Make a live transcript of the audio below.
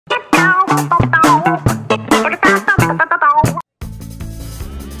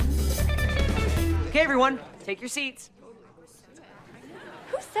take your seats.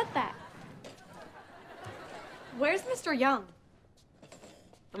 Who said that? Where's Mr. Young?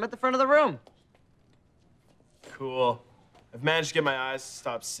 I'm at the front of the room. Cool. I've managed to get my eyes to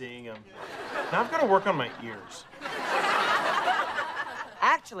stop seeing him. Now I've got to work on my ears.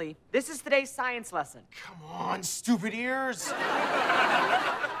 Actually, this is today's science lesson. Come on, stupid ears.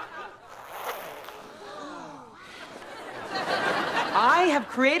 I have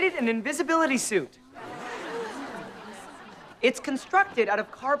created an invisibility suit. It's constructed out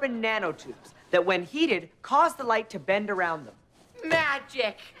of carbon nanotubes that, when heated, cause the light to bend around them.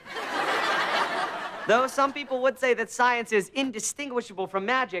 Magic! Though some people would say that science is indistinguishable from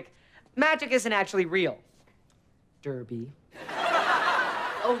magic, magic isn't actually real. Derby.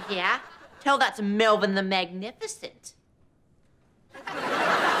 Oh, yeah? Tell that to Melvin the Magnificent.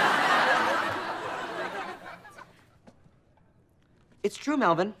 It's true,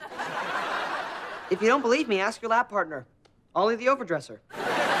 Melvin. If you don't believe me, ask your lab partner, Ollie the overdresser.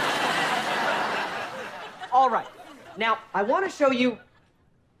 All right. Now, I want to show you...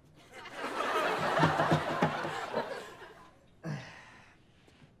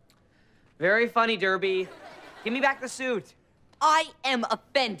 Very funny, Derby. Give me back the suit. I am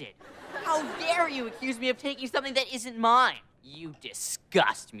offended. How dare you accuse me of taking something that isn't mine? You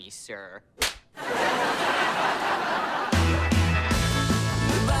disgust me, sir. Goodbye,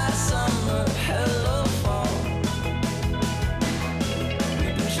 summer, hello, fall.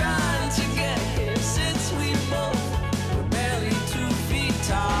 We've been trying to get here since we both were barely 2 feet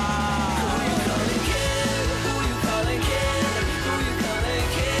tall. Who you calling kid? Who you calling kid? Who you calling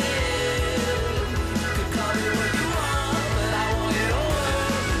kid? Could call me what you want, but I want you to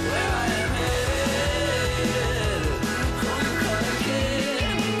work where I am headed. Who you calling kid?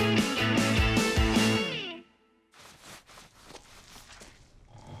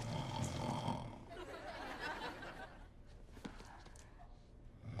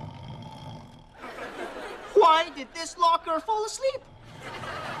 Why did this locker fall asleep?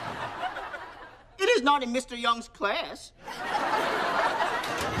 It is not in Mr. Young's class.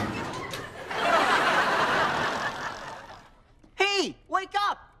 Hey, wake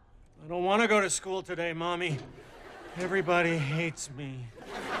up! I don't want to go to school today, Mommy. Everybody hates me.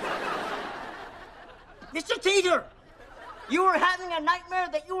 Mr. Tater, you were having a nightmare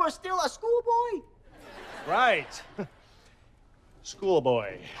that you were still a schoolboy? Right.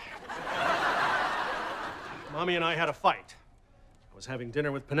 Schoolboy. Mommy and I had a fight. I was having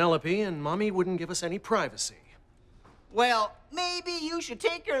dinner with Penelope, and Mommy wouldn't give us any privacy. Well, maybe you should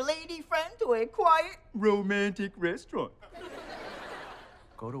take your lady friend to a quiet, romantic restaurant.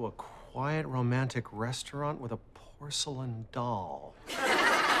 Go to a quiet, romantic restaurant with a porcelain doll.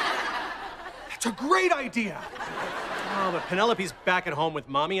 That's a great idea! Oh, but Penelope's back at home with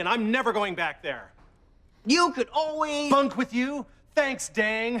Mommy, and I'm never going back there. You could always... Bunk with you? Thanks,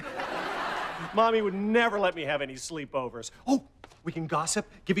 dang. Mommy would never let me have any sleepovers. Oh, we can gossip,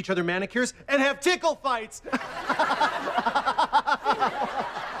 give each other manicures, and have tickle fights.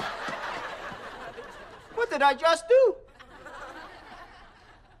 What did I just do?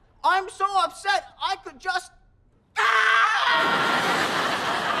 I'm so upset, I could just...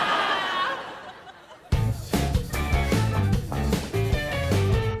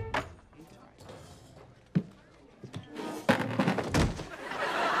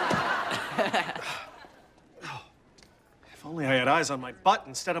 If only I had eyes on my butt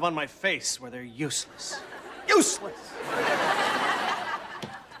instead of on my face, where they're useless. Useless!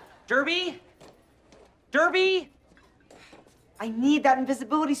 Derby? Derby? I need that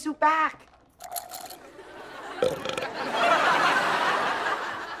invisibility suit back.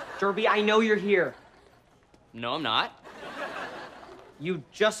 Derby, I know you're here. No, I'm not. You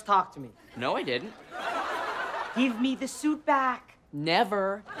just talked to me. No, I didn't. Give me the suit back.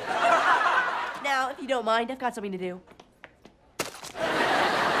 Never. Now, if you don't mind, I've got something to do.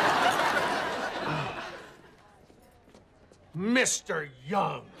 Mr.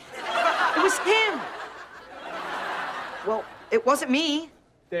 Young. It was him. Well, it wasn't me.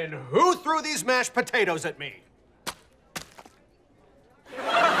 Then who threw these mashed potatoes at me?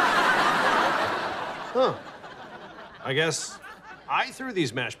 Huh. I guess I threw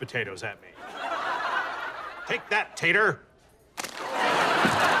these mashed potatoes at me. Take that, Tater.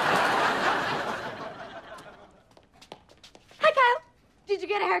 Hi, Kyle. Did you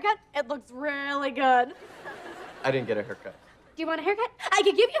get a haircut? It looks really good. I didn't get a haircut. Do you want a haircut? I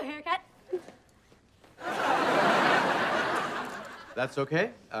could give you a haircut. That's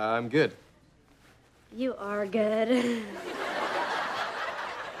okay. I'm good. You are good.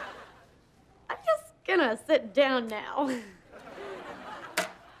 I'm just gonna sit down now.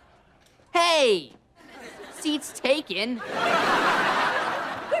 Hey! Seats taken.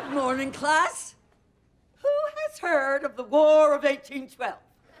 Good morning, class. Who has heard of the War of 1812?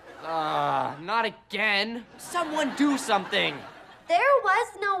 Not again. Someone do something. There was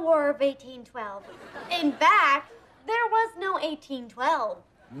no War of 1812. In fact, there was no 1812.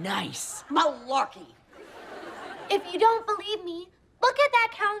 Nice. Malarkey. If you don't believe me, look at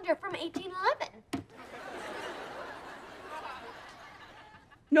that calendar from 1811.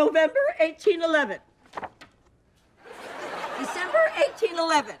 November 1811. December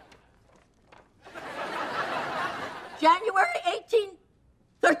 1811. January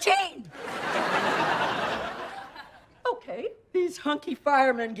 1813. Okay, these hunky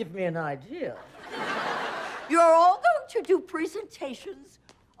firemen give me an idea. You're all going to do presentations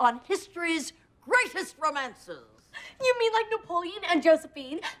on history's greatest romances. You mean like Napoleon and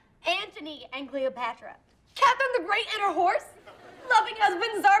Josephine, Antony and Cleopatra, Catherine the Great and her horse, loving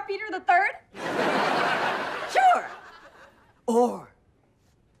husband Tsar Peter III? Sure. Or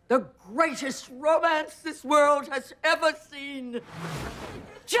the greatest romance this world has ever seen.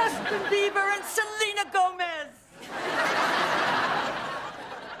 Justin Bieber and Selena Gomez.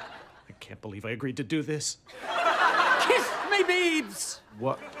 I can't believe I agreed to do this. Kiss me, Biebs.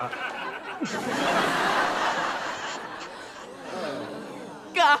 What?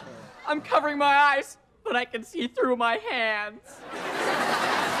 Gah! I'm covering my eyes, but I can see through my hands.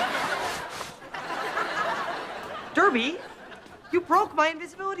 Derby, you broke my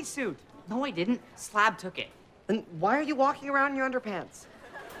invisibility suit. No, I didn't. Slab took it. Then why are you walking around in your underpants?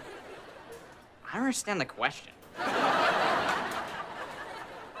 I don't understand the question.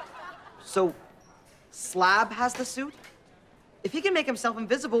 So, Slab has the suit? If he can make himself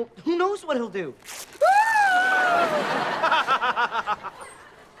invisible, who knows what he'll do?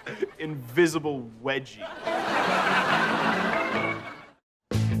 Invisible wedgie.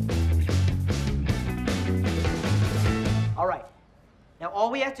 All right. Now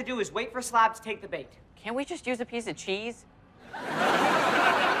all we have to do is wait for Slab to take the bait. Can't we just use a piece of cheese?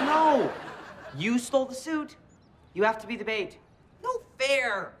 No! You stole the suit. You have to be the bait. No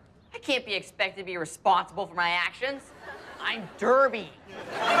fair. I can't be expected to be responsible for my actions. I'm Derby.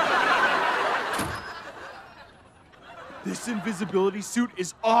 This invisibility suit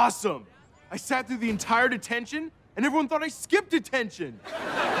is awesome. I sat through the entire detention, and everyone thought I skipped detention.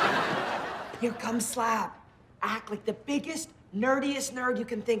 Here comes Slab. Act like the biggest, nerdiest nerd you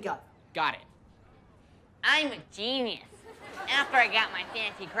can think of. Got it. I'm a genius. After I got my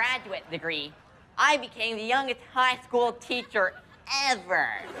fancy graduate degree, I became the youngest high school teacher ever.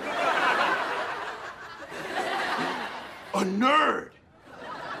 A nerd!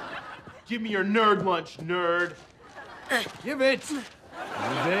 Give me your nerd lunch, nerd. Give it. Give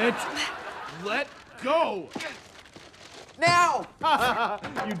it. Let go. Now!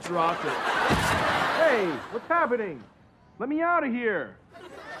 You dropped it. Hey, what's happening? Let me out of here.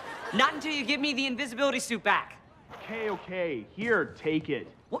 Not until you give me the invisibility suit back. Okay. Here, take it.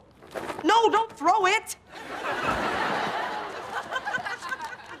 What? No, don't throw it!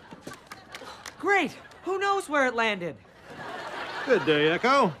 Great. Who knows where it landed? Good day,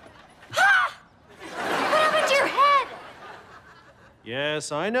 Echo. What happened to your head?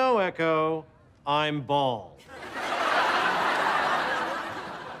 Yes, I know, Echo. I'm bald.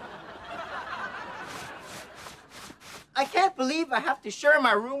 I can't believe I have to share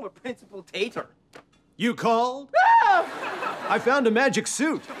my room with Principal Tater. You called? I found a magic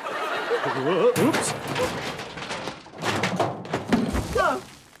suit. Oops.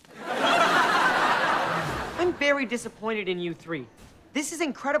 I'm very disappointed in you three. This is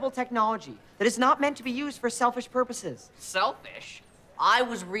incredible technology that is not meant to be used for selfish purposes. Selfish? I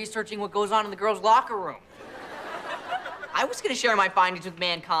was researching what goes on in the girls' locker room. I was gonna share my findings with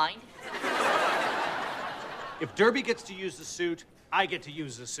mankind. If Derby gets to use the suit, I get to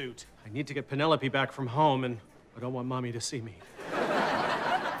use the suit. I need to get Penelope back from home, and I don't want Mommy to see me.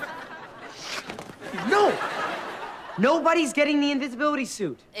 No! Nobody's getting the invisibility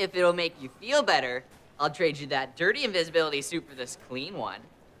suit. If it'll make you feel better, I'll trade you that dirty invisibility suit for this clean one.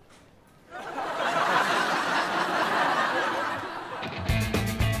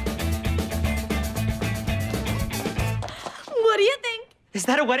 What do you think? Is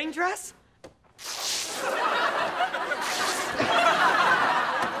that a wedding dress?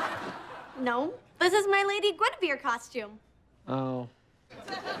 No, this is my Lady Guinevere costume. Oh.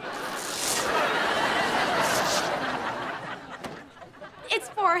 It's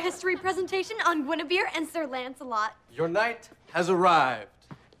for a history presentation on Guinevere and Sir Lancelot. Your night has arrived,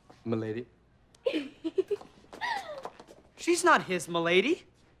 milady. She's not his milady.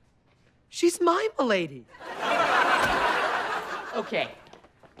 She's my milady. Okay,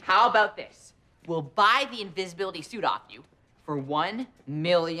 how about this? will buy the invisibility suit off you for $1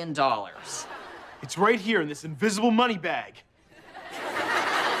 million. It's right here in this invisible money bag.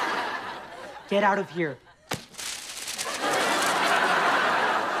 Get out of here.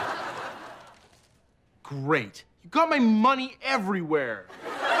 Great. You got my money everywhere.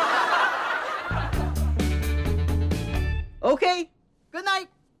 Okay, good night.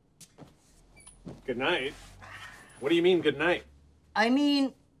 Good night. What do you mean, good night? I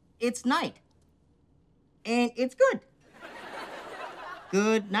mean, it's night. And it's good.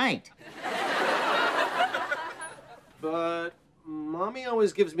 Good night. But Mommy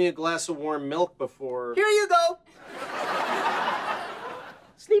always gives me a glass of warm milk before... Here you go.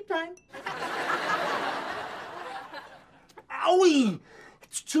 Sleep time. Owie!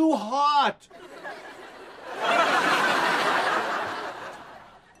 It's too hot!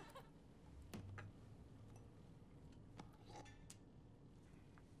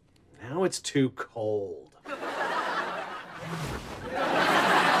 Now it's too cold.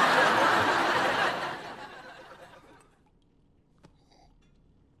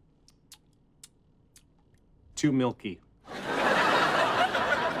 Too milky.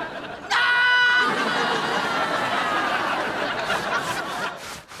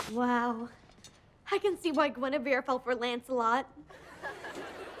 Wow. I can see why Guinevere fell for Lancelot.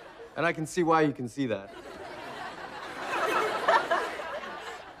 And I can see why you can see that.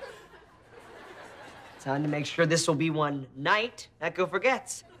 Time to make sure this will be one night Echo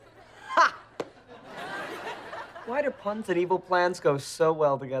forgets. Ha! Why do puns and evil plans go so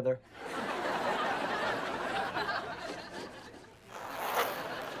well together?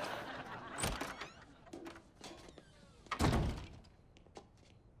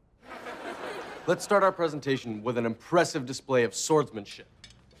 Let's start our presentation with an impressive display of swordsmanship.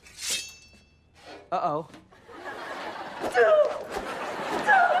 Uh-oh.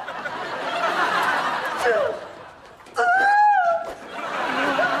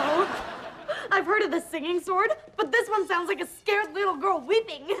 Wow. I've heard of the singing sword, but this one sounds like a scared little girl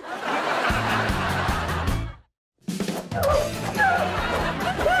weeping.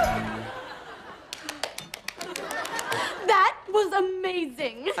 That was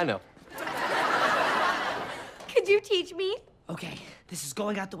amazing. I know. Could you teach me? Okay, this is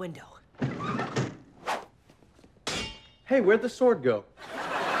going out the window. Hey, where'd the sword go?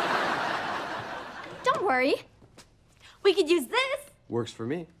 Don't worry. We could use this. Works for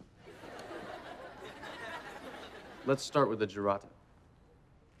me. Let's start with the girata.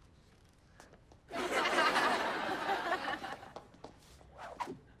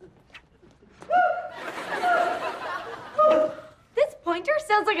 This pointer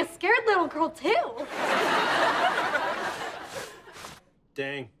sounds like a scared little girl, too.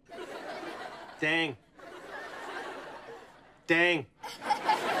 Dang. Dang. Dang.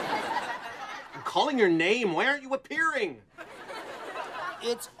 I'm calling your name. Why aren't you appearing?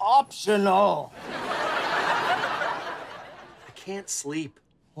 It's optional. I can't sleep.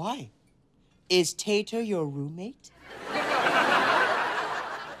 Why? Is Tater your roommate? I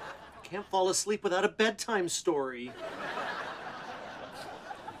can't fall asleep without a bedtime story.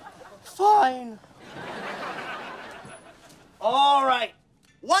 Fine. All right.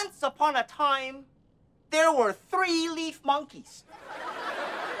 Once upon a time, there were 3 leaf monkeys.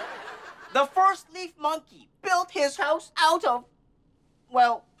 The first leaf monkey built his house out of,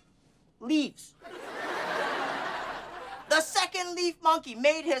 well, leaves. The second leaf monkey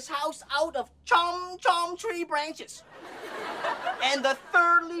made his house out of chom tree branches. And the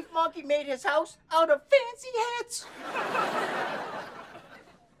third leaf monkey made his house out of fancy hats.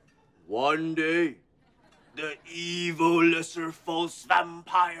 One day, the evil lesser false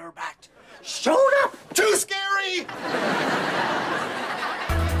vampire bat showed up. Too scary!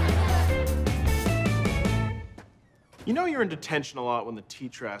 You know you're in detention a lot when the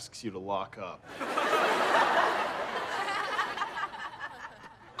teacher asks you to lock up.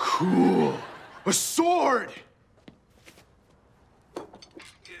 Cool. A sword!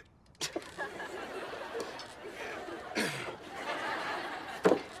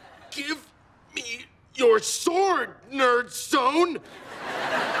 Give me your sword, nerd zone!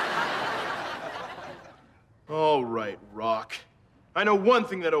 All right, Rock. I know one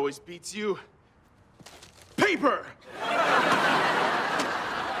thing that always beats you. Paper!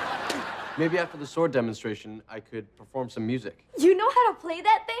 Maybe after the sword demonstration, I could perform some music. You know how to play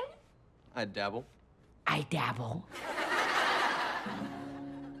that thing? I dabble. I dabble.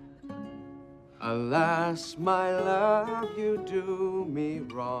 Alas, my love, you do me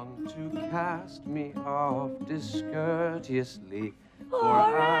wrong to cast me off discourteously. For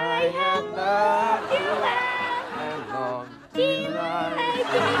I have loved you and longed to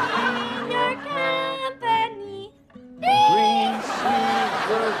lie in your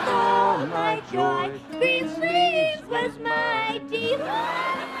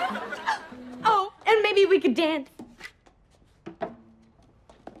Oh, and maybe we could dance.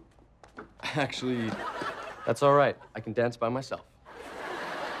 Actually, that's all right. I can dance by myself.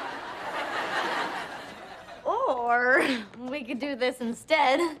 Or we could do this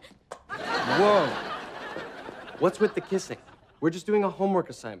instead. Whoa. What's with the kissing? We're just doing a homework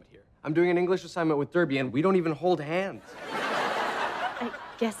assignment here. I'm doing an English assignment with Derby, and we don't even hold hands. I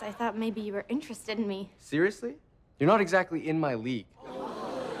guess I thought maybe you were interested in me. Seriously? You're not exactly in my league.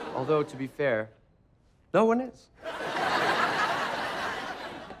 Although, to be fair, no one is.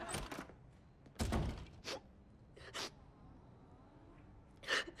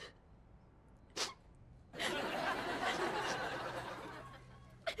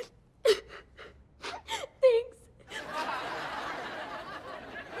 Thanks.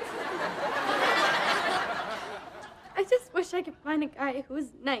 I just wish I could find a guy who's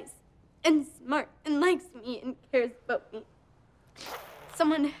nice and smart and likes me and cares about me.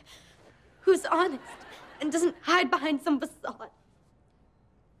 Someone who's honest and doesn't hide behind some facade.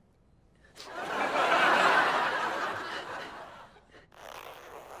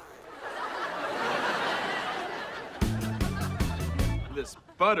 This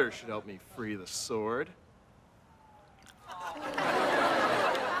butter should help me free the sword.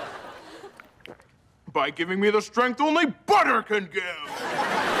 By giving me the strength only butter can give!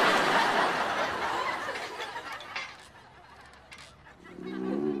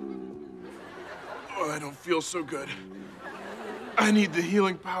 Oh, I don't feel so good. I need the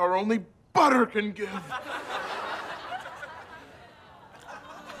healing power only butter can give.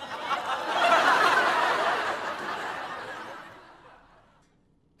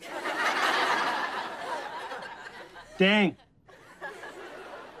 Dang.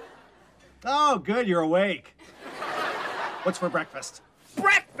 Oh, good, you're awake. What's for breakfast?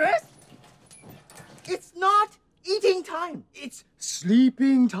 Breakfast? It's not eating time. It's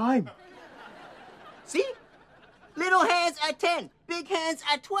sleeping time. See? Little hands at 10, big hands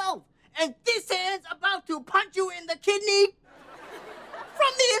at 12. And this hand's about to punch you in the kidney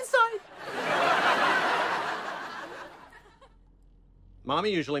from the inside.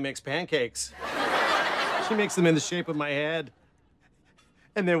 Mommy usually makes pancakes. She makes them in the shape of my head.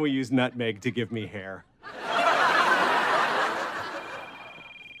 And then we use nutmeg to give me hair.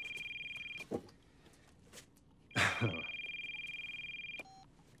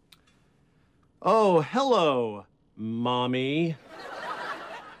 Oh, hello, Mommy.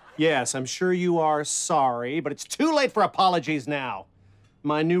 Yes, I'm sure you are sorry, but it's too late for apologies now.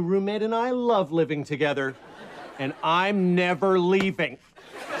 My new roommate and I love living together, and I'm never leaving.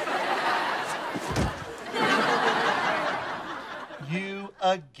 You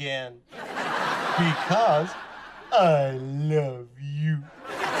again. Because I love you.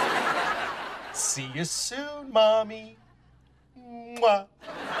 See you soon, Mommy. Mwah.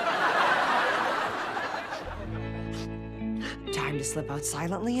 Time to slip out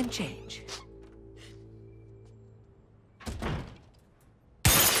silently and change.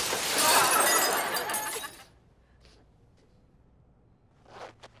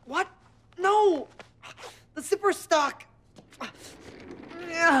 What? No! The zipper's stuck!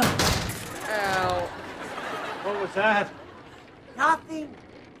 Ow. What was that? Nothing.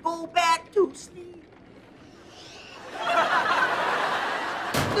 Go back to sleep.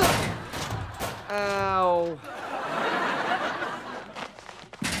 Ow.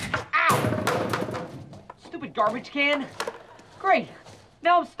 Ow! Stupid garbage can. Great.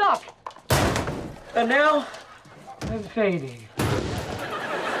 Now I'm stuck. And now I'm fading.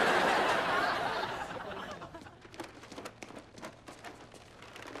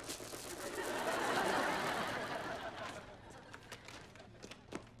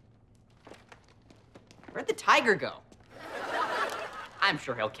 Where'd the tiger go? I'm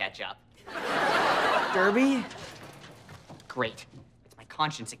sure he'll catch up. Derby? Great. It's my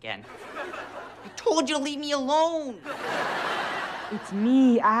conscience again. I told you to leave me alone. It's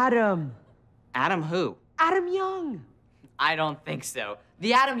me, Adam. Adam who? Adam Young. I don't think so.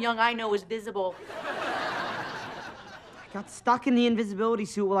 The Adam Young I know is visible. I got stuck in the invisibility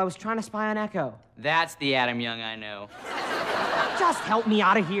suit while I was trying to spy on Echo. That's the Adam Young I know. Just help me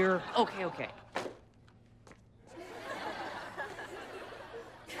out of here. Okay, okay.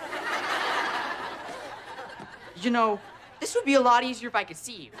 You know, this would be a lot easier if I could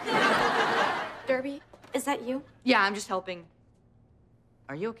see you. Derby, is that you? Yeah, I'm just helping.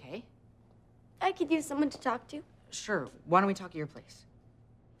 Are you okay? I could use someone to talk to. Sure. Why don't we talk at your place?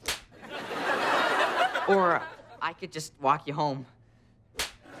 Or I could just walk you home.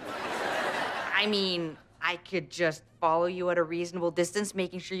 I mean, I could just follow you at a reasonable distance,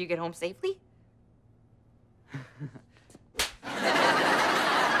 making sure you get home safely?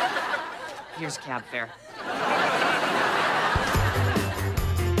 Here's cab fare.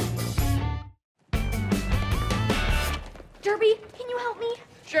 Derby, can you help me?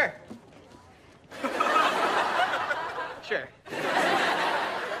 Sure. Sure.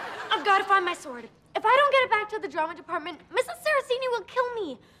 I've got to find my sword. If I don't get it back to the drama department, Mrs. Saraceni will kill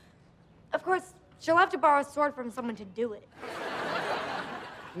me. Of course, she'll have to borrow a sword from someone to do it.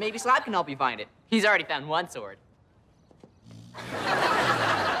 Maybe Slab can help you find it. He's already found one sword.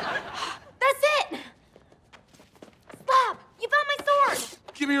 That's it! Slab, you found my sword!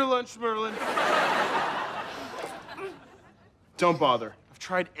 Give me your lunch, Merlin. Don't bother. I've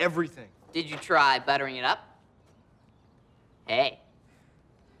tried everything. Did you try buttering it up? Hey,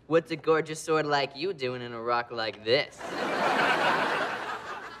 what's a gorgeous sword like you doing in a rock like this?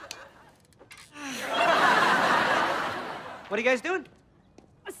 What are you guys doing?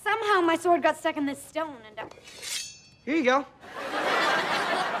 Somehow my sword got stuck in this stone and Here you go.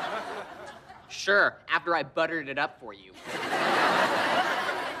 Sure, after I buttered it up for you.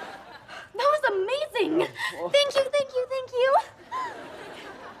 That was amazing! Thank you, thank you, thank you.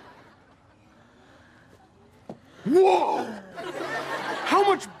 Whoa! How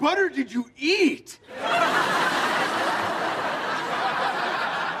much butter did you eat?